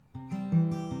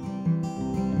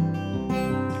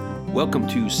Welcome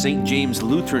to St. James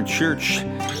Lutheran Church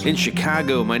in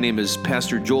Chicago. My name is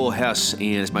Pastor Joel Hess, and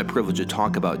it's my privilege to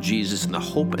talk about Jesus and the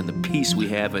hope and the peace we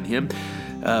have in Him.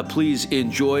 Please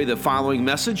enjoy the following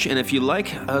message, and if you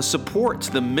like, support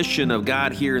the mission of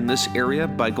God here in this area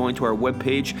by going to our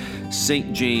webpage,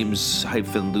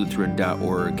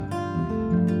 stjames-lutheran.org.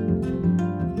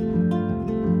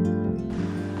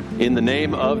 In the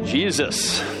name of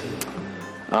Jesus,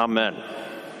 amen.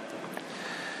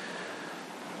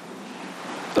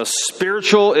 A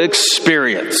spiritual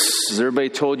experience. Has everybody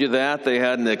told you that? They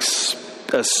had a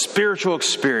spiritual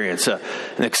experience, an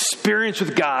experience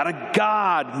with God, a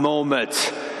God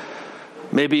moment.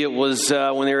 Maybe it was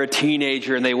when they were a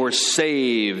teenager and they were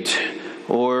saved.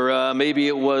 Or maybe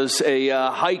it was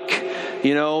a hike,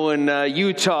 in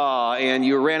Utah, and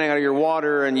you ran out of your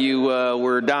water and you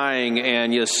were dying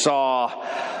and you saw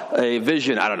a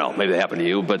vision. I don't know, maybe that happened to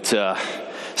you, but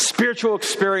spiritual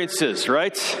experiences,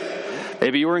 right?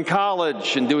 Maybe you were in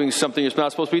college and doing something you're not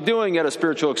supposed to be doing at a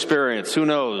spiritual experience. Who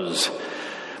knows?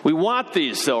 We want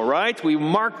these, though, right? We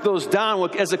mark those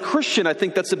down. As a Christian, I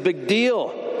think that's a big deal,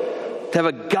 to have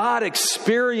a God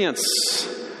experience.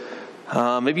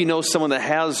 Maybe you know someone that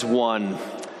has one.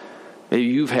 Maybe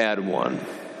you've had one.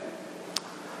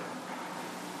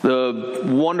 The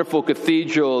wonderful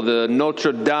cathedral, the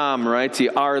Notre Dame, right? The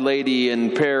Our Lady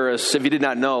in Paris. If you did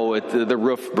not know, the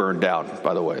roof burned down,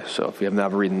 by the way. So if you have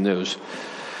not read the news.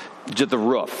 Just the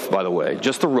roof, by the way.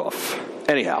 Just the roof.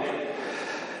 Anyhow,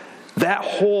 that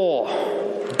whole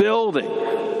building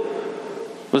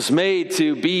was made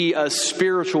to be a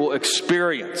spiritual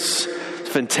experience.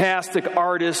 Fantastic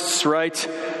artists, right?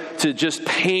 To just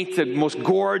paint the most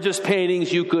gorgeous paintings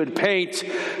you could paint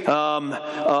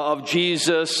of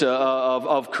Jesus,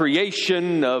 of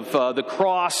creation, of the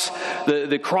cross,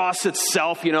 the cross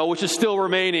itself, which is still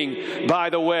remaining, by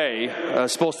the way.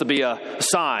 Supposed to be a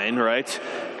sign, right?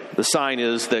 The sign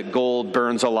is that gold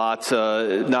burns a lot,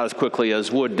 not as quickly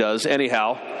as wood does.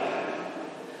 Anyhow,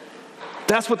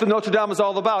 that's what the Notre Dame is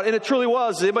all about, and it truly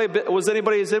was. Has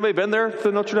anybody been there to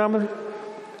the Notre Dame?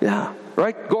 Yeah,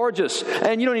 right? Gorgeous.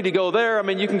 And you don't need to go there. I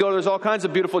mean, you can go, there's all kinds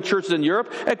of beautiful churches in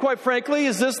Europe. And quite frankly,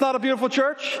 is this not a beautiful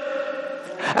church?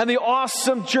 And the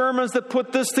awesome Germans that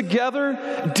put this together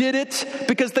did it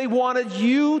because they wanted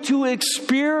you to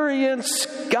experience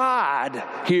God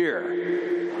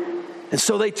here. And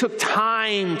so they took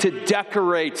time to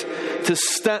decorate, So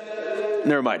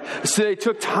they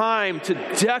took time to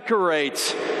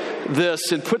decorate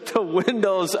this and put the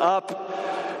windows up,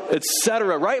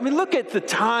 etc., right? I mean, look at the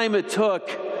time it took.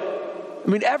 I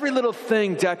mean, every little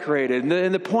thing decorated.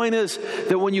 And the point is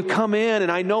that when you come in,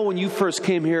 and I know when you first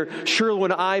came here, sure,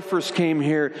 when I first came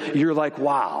here, you're like,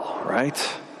 wow, right?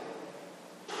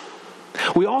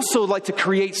 We also like to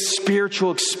create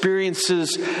spiritual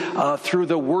experiences through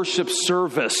the worship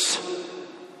service.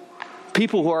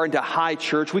 People who are into high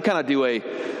church, we kind of do a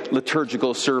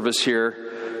liturgical service here.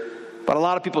 But a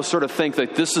lot of people sort of think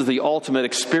that this is the ultimate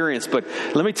experience. But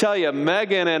let me tell you,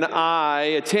 Megan and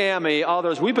I, Tammy,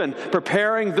 others, we've been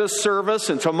preparing this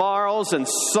service and tomorrow's and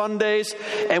Sundays,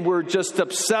 and we're just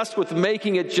obsessed with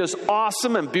making it just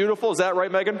awesome and beautiful. Is that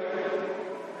right, Megan?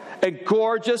 And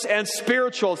gorgeous and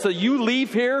spiritual. So you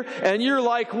leave here and you're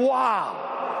like, wow.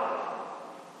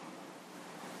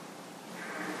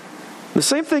 The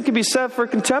same thing can be said for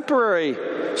contemporary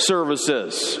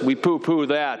services. We poo-poo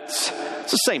that.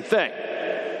 It's the same thing.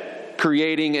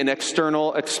 Creating an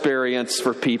external experience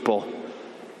for people.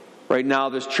 Right now,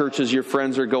 there's churches your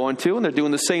friends are going to, and they're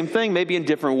doing the same thing, maybe in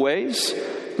different ways.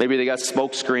 Maybe they got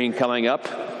smoke screen coming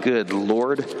up. Good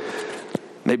Lord.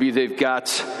 Maybe they've got,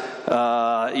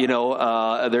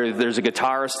 there's a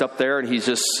guitarist up there, and he's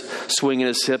just swinging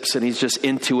his hips, and he's just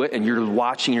into it, and you're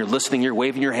watching, you're listening, you're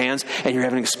waving your hands, and you're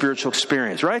having a spiritual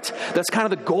experience, right? That's kind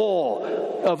of the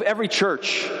goal of every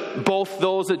church. Both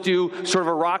those that do sort of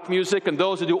a rock music and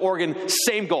those that do organ,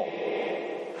 same goal.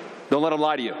 Don't let them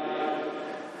lie to you.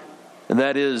 And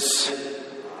that is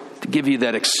to give you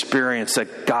that experience,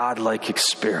 that God-like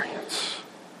experience.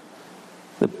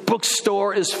 The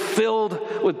bookstore is filled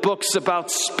with books about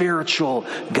spiritual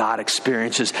God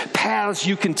experiences, paths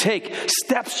you can take,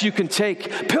 steps you can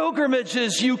take,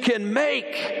 pilgrimages you can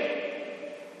make.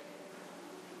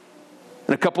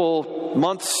 In a couple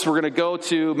months, we're going to go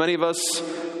to, many of us, I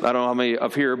don't know how many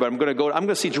of here, but I'm going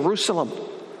to see Jerusalem.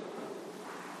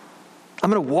 I'm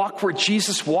going to walk where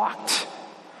Jesus walked.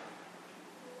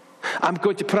 I'm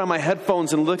going to put on my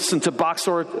headphones and listen to Bach's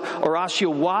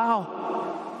Oratio. Wow.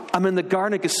 I'm in the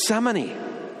Garden of Gethsemane.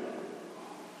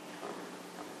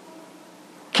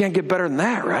 Can't get better than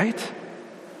that, right?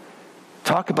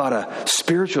 Talk about a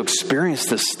spiritual experience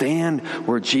to stand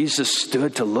where Jesus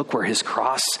stood to look where his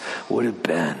cross would have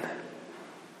been.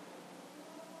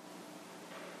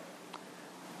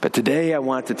 But today I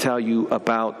want to tell you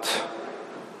about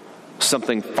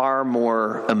something far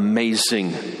more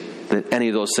amazing than any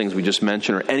of those things we just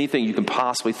mentioned or anything you can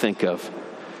possibly think of.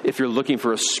 If you're looking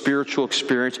for a spiritual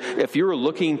experience, if you're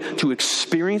looking to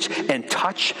experience and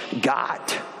touch God,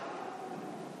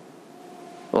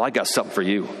 well, I got something for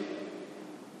you.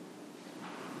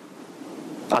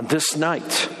 On this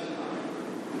night,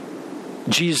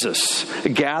 Jesus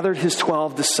gathered his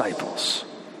 12 disciples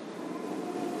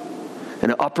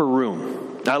in an upper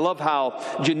room. I love how,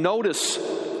 did you notice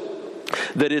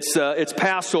that it's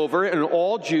Passover and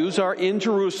all Jews are in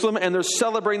Jerusalem and they're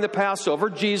celebrating the Passover.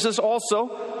 Jesus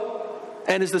also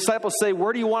and his disciples say,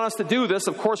 where do you want us to do this?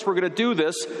 Of course we're going to do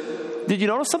this. Did you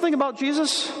notice something about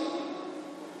Jesus?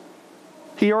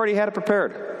 He already had it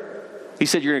prepared. He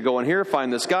said, you're going to go in here,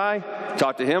 find this guy,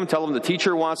 talk to him, tell him the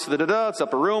teacher wants da-da-da, it's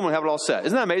up a room, and have it all set.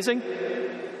 Isn't that amazing?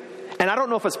 And I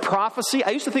don't know if it's prophecy. I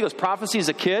used to think it was prophecy as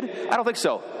a kid. I don't think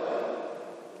so.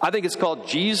 I think it's called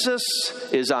Jesus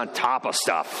is on top of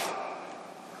stuff.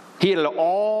 He had it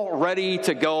all ready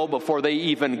to go before they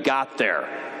even got there.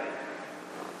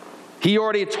 He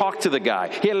already talked to the guy.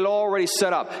 He had it already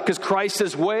set up because Christ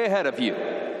is way ahead of you.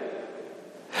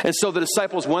 And so the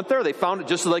disciples went there. They found it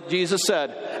just like Jesus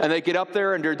said. And they get up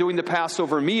there and they're doing the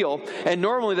Passover meal. And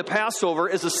normally the Passover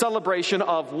is a celebration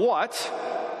of what?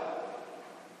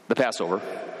 The Passover.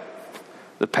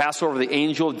 The Passover, the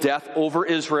angel death over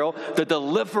Israel, the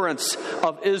deliverance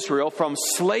of Israel from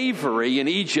slavery in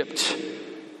Egypt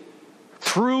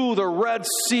through the Red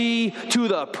Sea to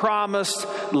the promised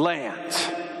land.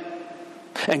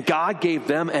 And God gave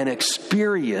them an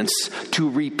experience to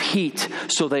repeat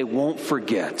so they won't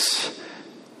forget.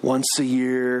 Once a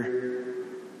year,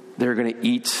 they're going to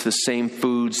eat the same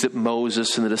foods that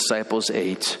Moses and the disciples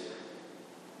ate.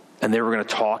 And they were going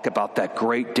to talk about that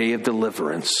great day of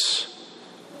deliverance.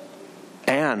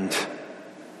 And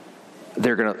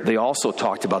they also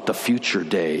talked about the future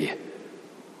day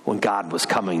when God was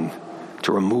coming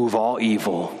to remove all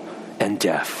evil and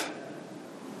death.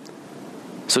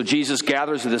 So Jesus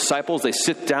gathers the disciples, they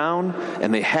sit down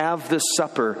and they have this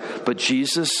supper, but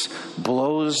Jesus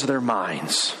blows their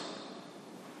minds.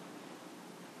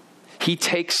 He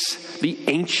takes the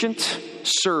ancient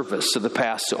service of the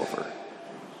Passover.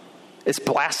 It's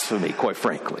blasphemy, quite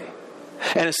frankly.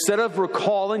 And instead of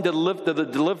recalling the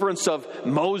deliverance of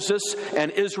Moses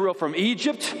and Israel from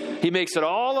Egypt, he makes it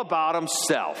all about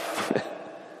himself.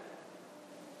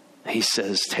 He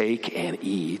says, take and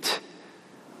eat.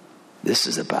 This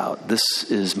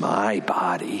is my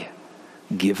body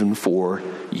given for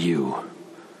you.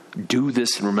 Do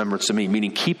this in remembrance of me,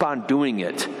 meaning keep on doing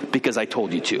it because I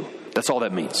told you to. That's all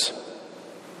that means.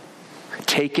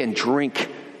 Take and drink.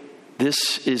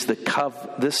 This is the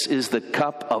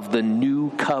cup of the new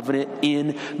covenant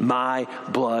in my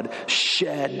blood,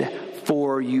 shed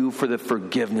for you for the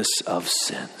forgiveness of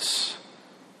sins.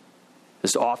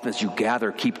 As often as you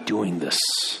gather, keep doing this,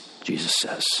 Jesus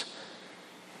says.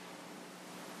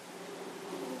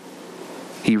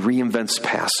 He reinvents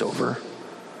Passover.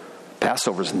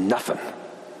 Passover's nothing.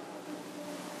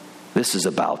 This is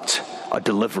about a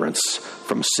deliverance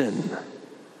from sin.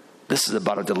 This is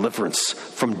about a deliverance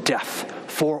from death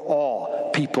for all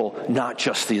people, not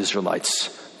just the Israelites,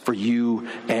 for you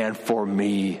and for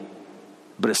me.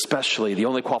 But especially, the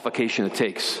only qualification it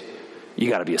takes, you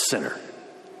got to be a sinner,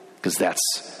 because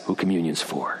that's who communion's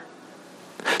for.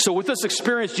 So with this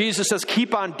experience, Jesus says,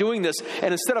 keep on doing this.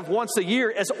 And instead of once a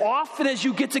year, as often as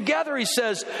you get together, he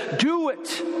says, do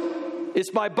it.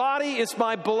 It's my body, it's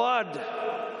my blood.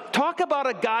 Talk about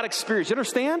a God experience. You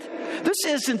understand? This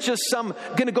isn't just some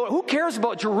going to go. Who cares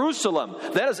about Jerusalem?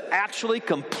 That is actually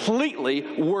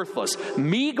completely worthless.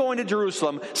 Me going to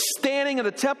Jerusalem, standing in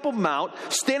the Temple Mount,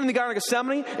 standing in the Garden of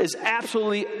Gethsemane is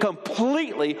absolutely,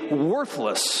 completely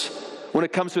worthless when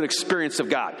it comes to an experience of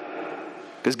God.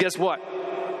 Because guess what?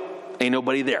 Ain't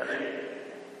nobody there.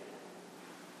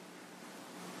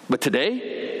 But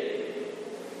today,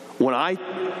 when I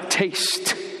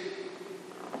taste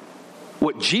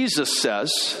what Jesus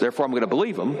says, therefore I'm going to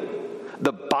believe him,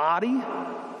 the body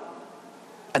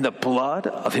and the blood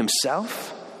of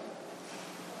himself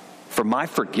for my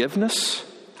forgiveness,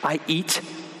 I eat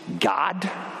God.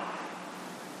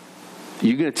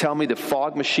 You're going to tell me that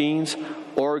fog machines,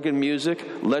 organ music,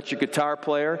 electric guitar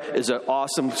player is an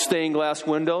awesome stained glass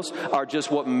windows are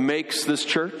just what makes this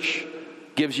church?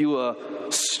 Gives you a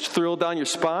thrill down your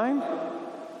spine?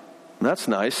 That's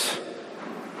nice.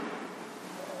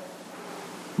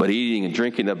 But eating and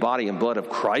drinking the body and blood of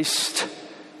Christ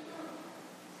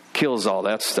kills all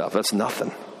that stuff. That's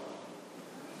nothing.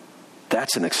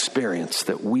 That's an experience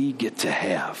that we get to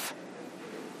have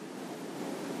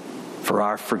for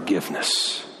our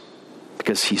forgiveness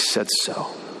because he said so.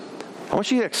 I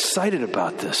want you to get excited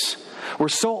about this. We're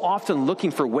so often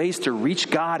looking for ways to reach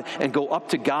God and go up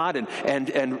to God and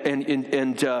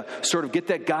sort of get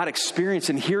that God experience.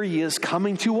 And here he is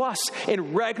coming to us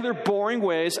in regular, boring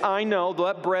ways. I know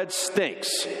that bread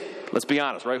stinks. Let's be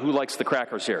honest, right? Who likes the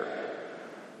crackers here?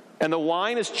 And the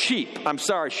wine is cheap. I'm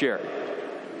sorry, Sherry.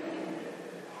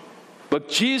 But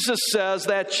Jesus says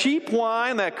that cheap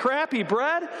wine, that crappy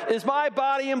bread, is my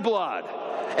body and blood.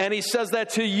 And he says that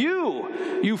to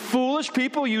you, you foolish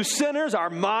people, you sinners, are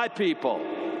my people.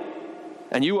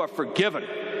 And you are forgiven.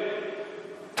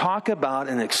 Talk about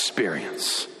an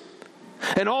experience.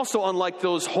 And also, unlike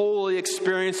those holy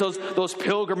experiences, those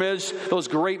pilgrimage, those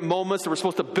great moments that we're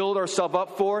supposed to build ourselves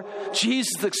up for,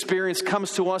 Jesus' experience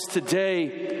comes to us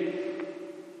today.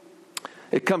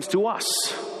 It comes to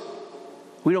us.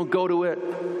 We don't go to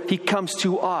it. He comes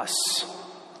to us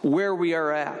where we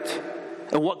are at.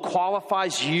 And what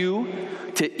qualifies you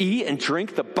to eat and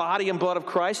drink the body and blood of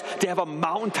Christ, to have a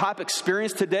mountaintop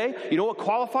experience today? You know what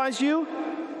qualifies you?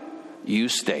 You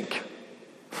stink.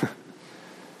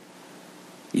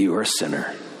 You are a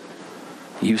sinner.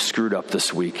 You screwed up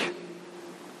this week.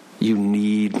 You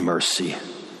need mercy.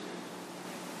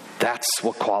 That's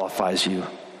what qualifies you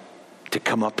to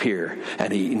come up here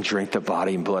and eat and drink the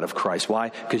body and blood of Christ. Why?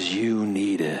 Because you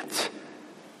need it.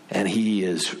 And he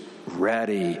is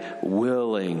ready,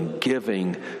 willing,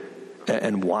 giving,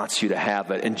 and wants you to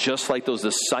have it. And just like those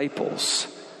disciples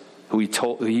who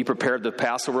he prepared the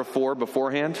Passover for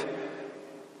beforehand,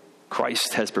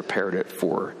 Christ has prepared it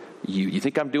for you. You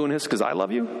think I'm doing this because I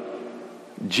love you?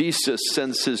 Jesus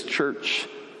sends his church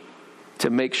to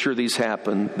make sure these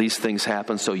things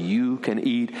happen so you can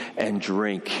eat and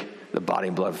drink the body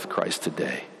and blood of Christ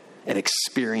today and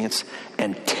experience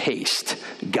and taste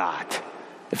God.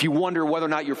 If you wonder whether or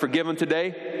not you're forgiven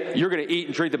today, you're going to eat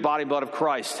and drink the body and blood of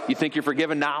Christ. You think you're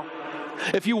forgiven now?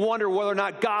 If you wonder whether or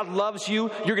not God loves you,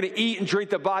 you're going to eat and drink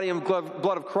the body and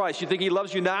blood of Christ. You think he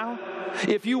loves you now?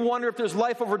 If you wonder if there's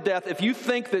life over death, if you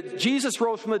think that Jesus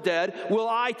rose from the dead, will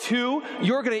I too?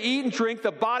 You're going to eat and drink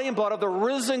the body and blood of the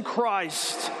risen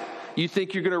Christ. You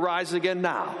think you're going to rise again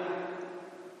now?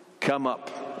 Come up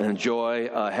and enjoy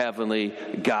a heavenly,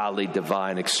 godly,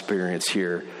 divine experience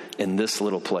here in this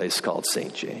little place called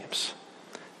St. James.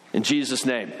 In Jesus'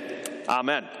 name,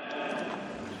 amen.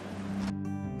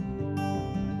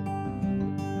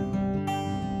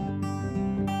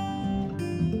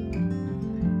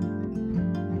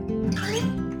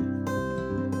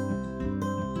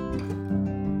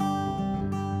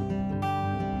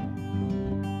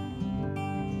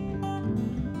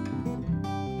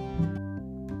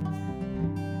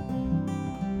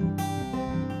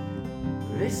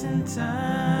 Racing time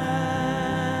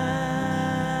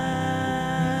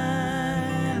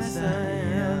as I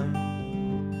am,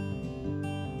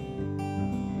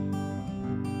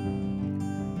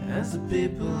 as the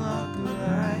people walk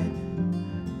right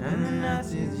and the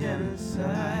Nazi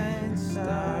genocide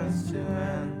starts to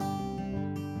end.